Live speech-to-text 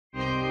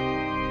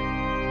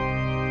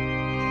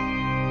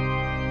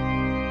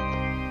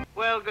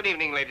Well, good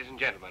evening, ladies and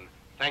gentlemen.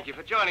 Thank you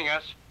for joining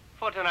us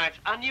for tonight's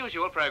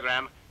unusual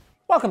programme.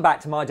 Welcome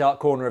back to my dark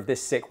corner of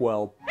this sick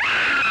world. It's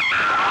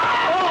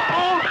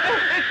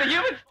the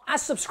humans!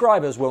 As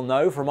subscribers will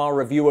know from our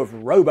review of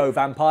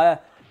Robo-Vampire,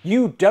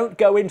 you don't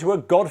go into a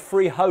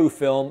Godfrey Ho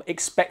film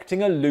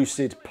expecting a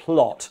lucid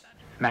plot.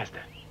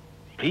 Master,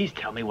 please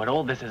tell me what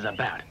all this is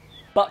about.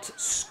 But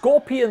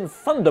Scorpion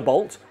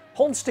Thunderbolt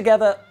holds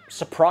together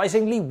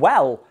surprisingly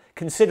well,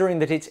 considering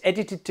that it's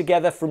edited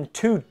together from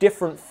two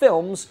different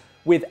films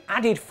with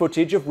added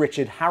footage of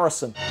Richard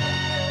Harrison.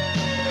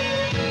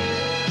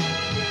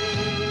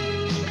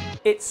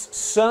 It's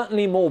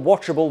certainly more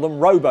watchable than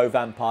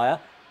Robo-Vampire,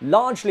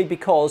 largely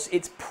because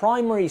its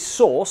primary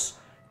source,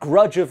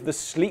 Grudge of the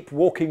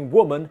Sleepwalking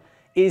Woman,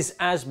 is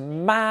as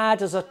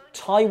mad as a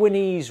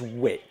Taiwanese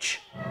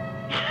witch.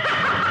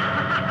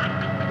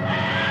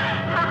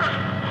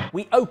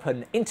 We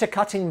open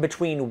intercutting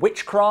between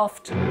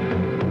witchcraft,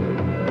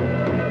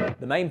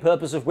 the main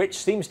purpose of which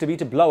seems to be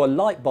to blow a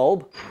light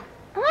bulb,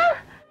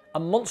 a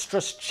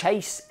monstrous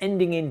chase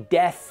ending in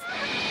death,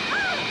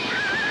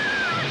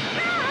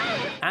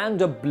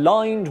 and a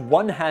blind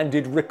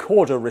one-handed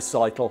recorder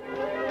recital.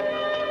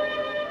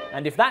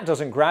 And if that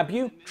doesn't grab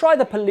you, try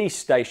the police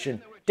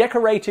station,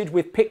 decorated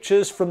with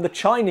pictures from the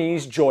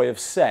Chinese joy of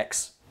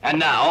sex. And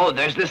now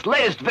there's this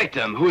latest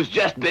victim who's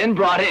just been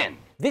brought in.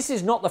 This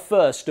is not the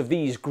first of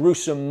these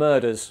gruesome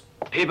murders.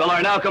 People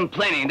are now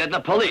complaining that the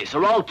police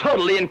are all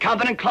totally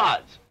incompetent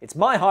clods. It's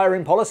my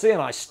hiring policy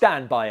and I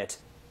stand by it.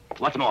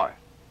 What's more,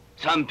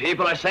 some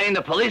people are saying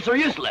the police are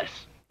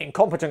useless.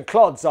 Incompetent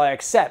clods I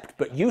accept,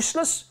 but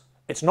useless?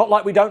 It's not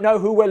like we don't know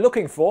who we're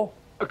looking for.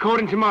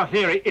 According to my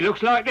theory, it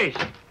looks like this.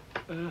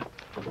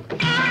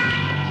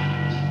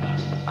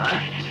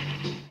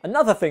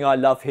 Another thing I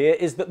love here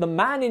is that the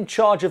man in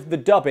charge of the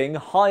dubbing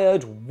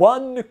hired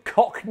one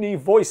Cockney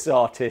voice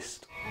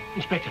artist.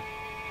 Inspector,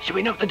 should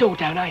we knock the door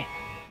down, eh?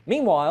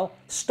 Meanwhile,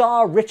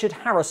 star Richard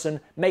Harrison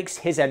makes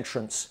his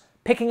entrance,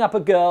 picking up a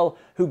girl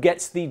who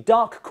gets the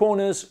Dark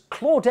Corner's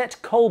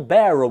Claudette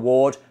Colbert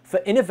Award for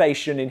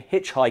innovation in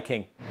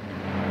hitchhiking.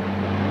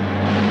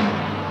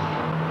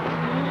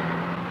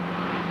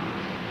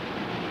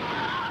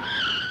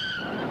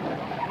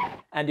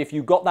 And if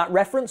you got that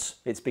reference,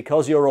 it's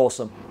because you're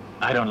awesome.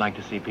 I don't like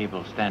to see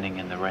people standing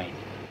in the rain.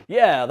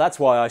 Yeah, that's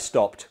why I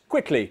stopped.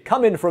 Quickly,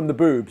 come in from the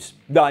boobs.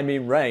 I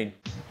mean rain.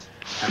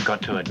 I've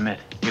got to admit,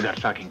 you got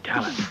fucking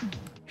talent.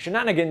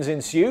 Shenanigans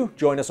ensue.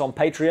 Join us on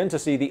Patreon to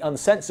see the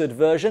uncensored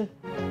version.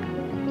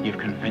 You've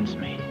convinced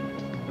me.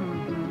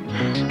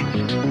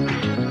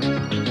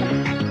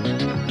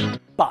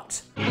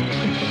 But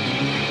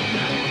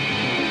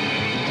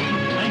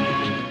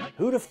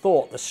who'd have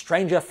thought the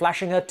stranger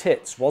flashing her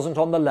tits wasn't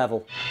on the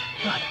level?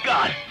 My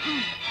God!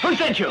 Who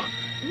sent you?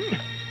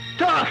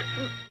 Talk!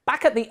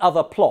 Back at the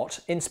other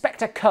plot,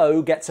 Inspector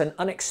Coe gets an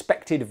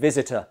unexpected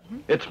visitor.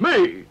 It's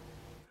me!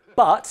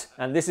 But,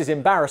 and this is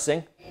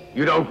embarrassing,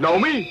 You don't know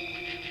me?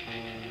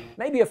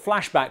 maybe a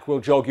flashback will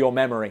jog your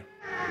memory.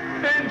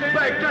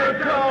 Inspector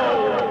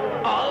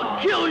Coe!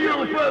 I'll kill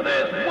you for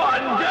this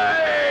one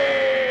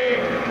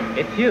day!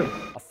 It's you.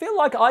 I feel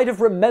like I'd have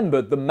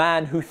remembered the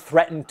man who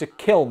threatened to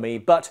kill me,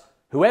 but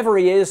whoever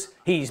he is,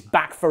 he's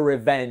back for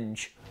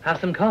revenge. Have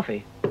some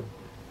coffee.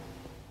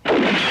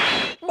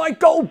 My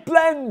gold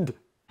blend!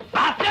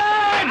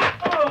 Atherton!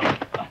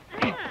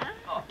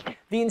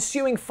 The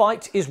ensuing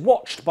fight is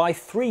watched by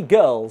three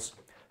girls,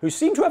 who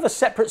seem to have a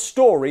separate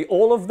story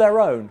all of their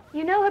own.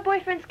 You know her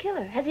boyfriend's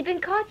killer. Has he been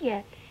caught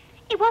yet?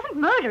 It wasn't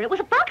murder, it was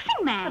a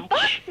boxing match. A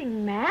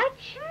boxing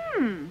match?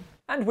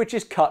 And which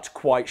is cut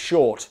quite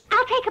short.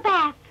 I'll take a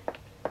bath.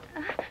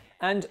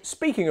 And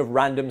speaking of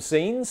random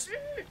scenes,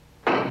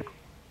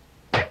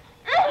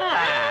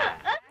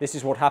 this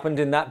is what happened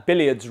in that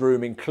billiards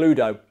room in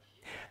Cluedo.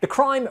 The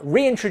crime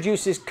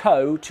reintroduces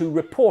Coe to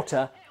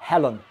reporter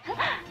Helen.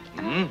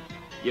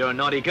 You're a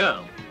naughty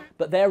girl.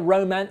 But their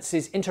romance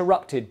is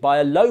interrupted by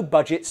a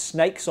low-budget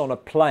snakes on a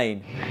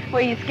plane.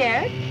 Were you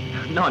scared?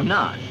 No, I'm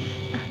not.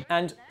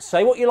 And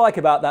say what you like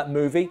about that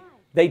movie,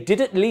 they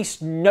did at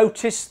least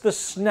notice the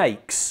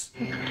snakes.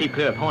 Keep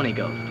clear of horny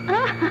ghosts.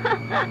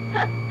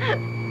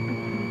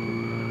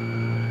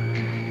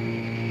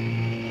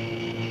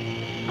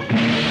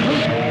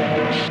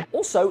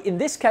 Also, in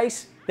this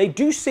case, they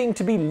do seem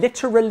to be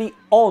literally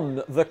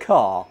on the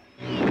car.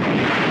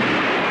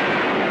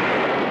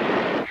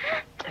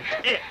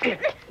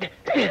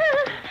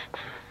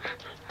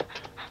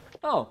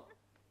 Oh,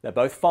 they're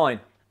both fine.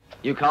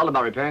 You called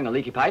about repairing a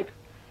leaky pipe?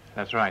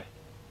 That's right.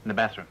 In the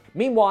bathroom.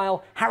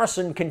 Meanwhile,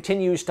 Harrison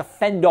continues to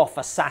fend off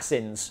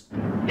assassins.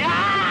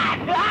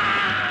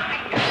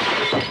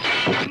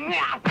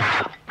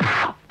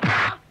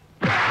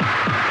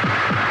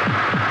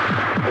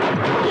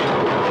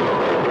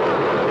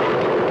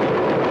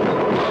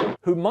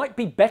 Who might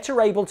be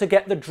better able to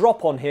get the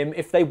drop on him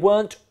if they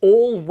weren't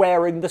all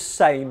wearing the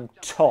same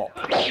top.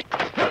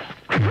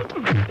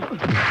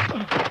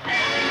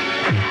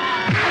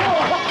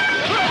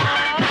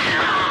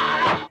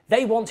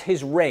 They want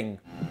his ring.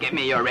 Give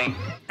me your ring.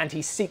 And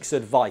he seeks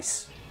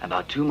advice.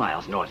 About 2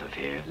 miles north of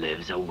here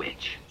lives a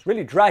witch. It's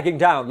really dragging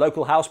down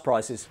local house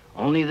prices.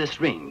 Only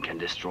this ring can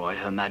destroy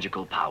her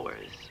magical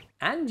powers.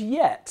 And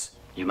yet,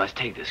 You must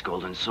take this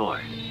golden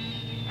sword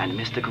and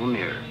mystical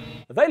mirror.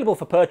 available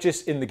for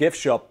purchase in the gift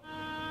shop.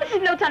 This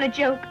is no time to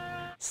joke.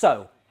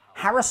 So,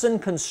 Harrison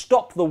can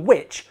stop the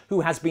witch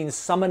who has been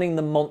summoning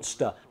the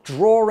monster,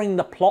 drawing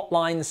the plot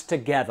lines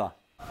together.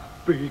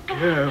 Be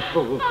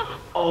careful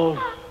of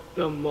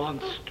the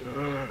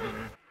monster.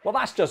 Well,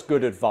 that's just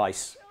good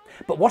advice.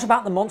 But what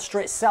about the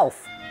monster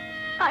itself?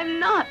 I'm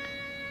not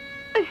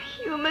a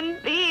human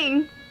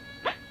being.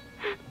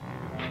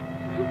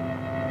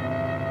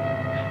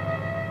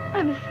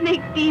 I'm a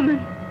snake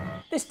demon.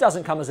 This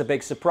doesn't come as a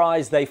big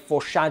surprise, they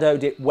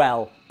foreshadowed it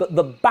well, but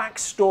the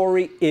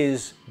backstory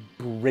is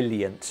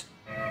brilliant.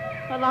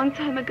 A long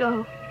time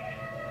ago,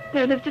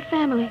 there lived a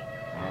family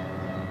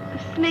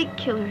of snake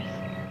killers.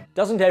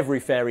 Doesn't every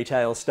fairy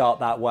tale start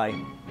that way?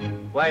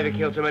 Why have you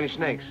killed so many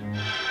snakes?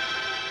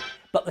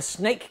 But the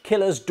snake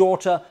killer's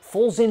daughter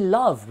falls in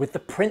love with the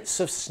Prince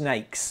of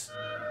Snakes.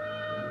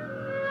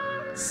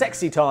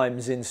 Sexy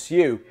times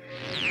ensue.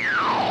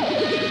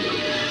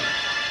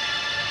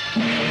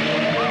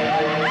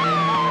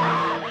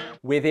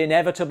 With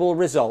inevitable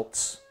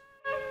results.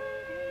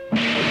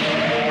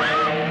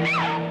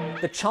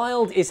 The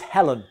child is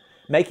Helen,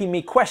 making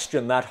me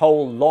question that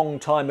whole long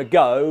time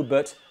ago,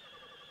 but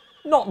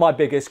not my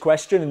biggest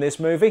question in this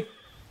movie.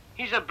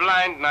 He's a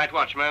blind night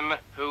watchman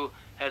who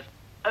has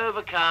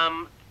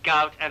overcome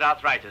gout and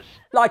arthritis.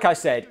 Like I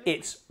said,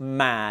 it's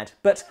mad,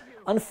 but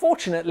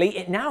unfortunately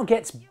it now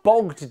gets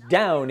bogged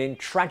down in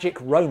tragic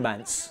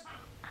romance,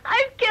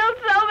 I've killed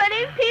so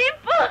many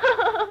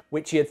people.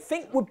 which you'd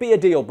think would be a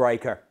deal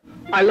breaker.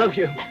 I love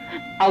you.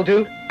 I'll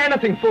do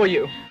anything for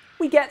you.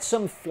 We get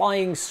some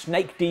flying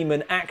snake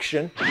demon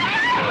action,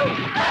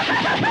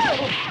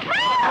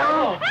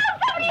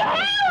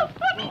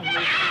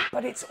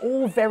 but it's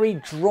all very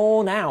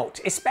drawn out,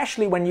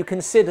 especially when you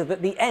consider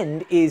that the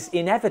end is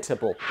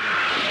inevitable.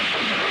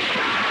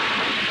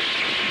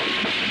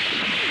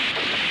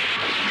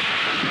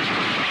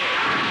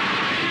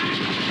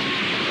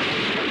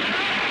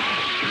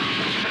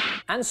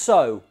 And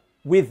so,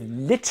 with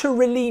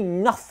literally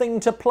nothing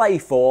to play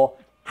for,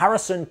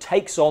 Harrison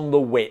takes on the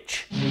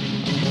witch,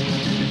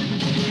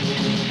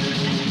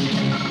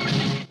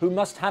 who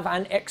must have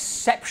an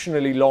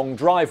exceptionally long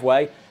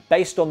driveway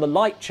based on the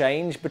light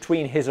change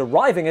between his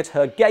arriving at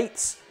her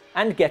gates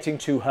and getting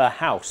to her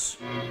house.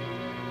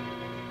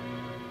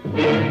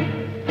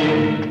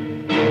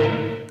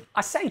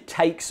 I say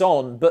takes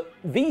on, but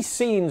these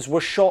scenes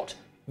were shot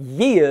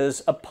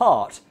years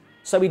apart,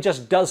 so he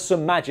just does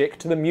some magic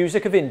to the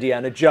music of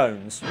Indiana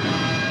Jones.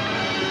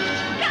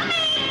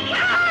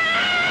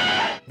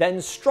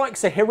 Then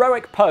strikes a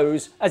heroic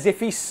pose as if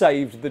he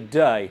saved the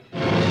day.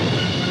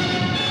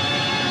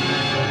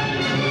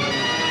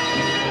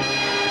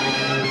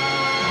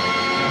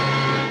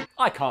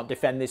 I can't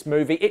defend this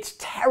movie, it's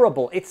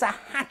terrible, it's a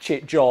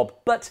hatchet job,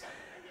 but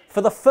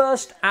for the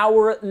first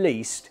hour at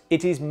least,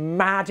 it is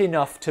mad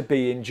enough to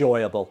be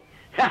enjoyable.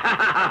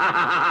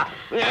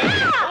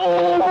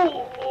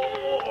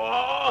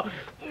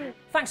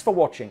 Thanks for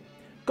watching.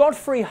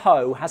 Godfrey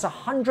Ho has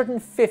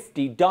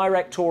 150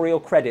 directorial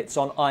credits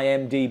on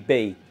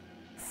IMDb,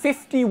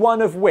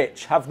 51 of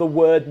which have the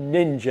word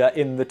ninja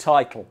in the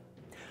title.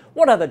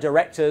 What other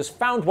directors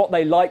found what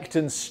they liked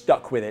and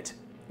stuck with it?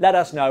 Let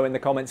us know in the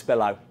comments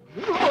below.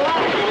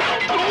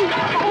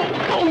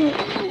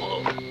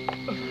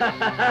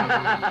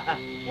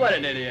 What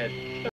an idiot.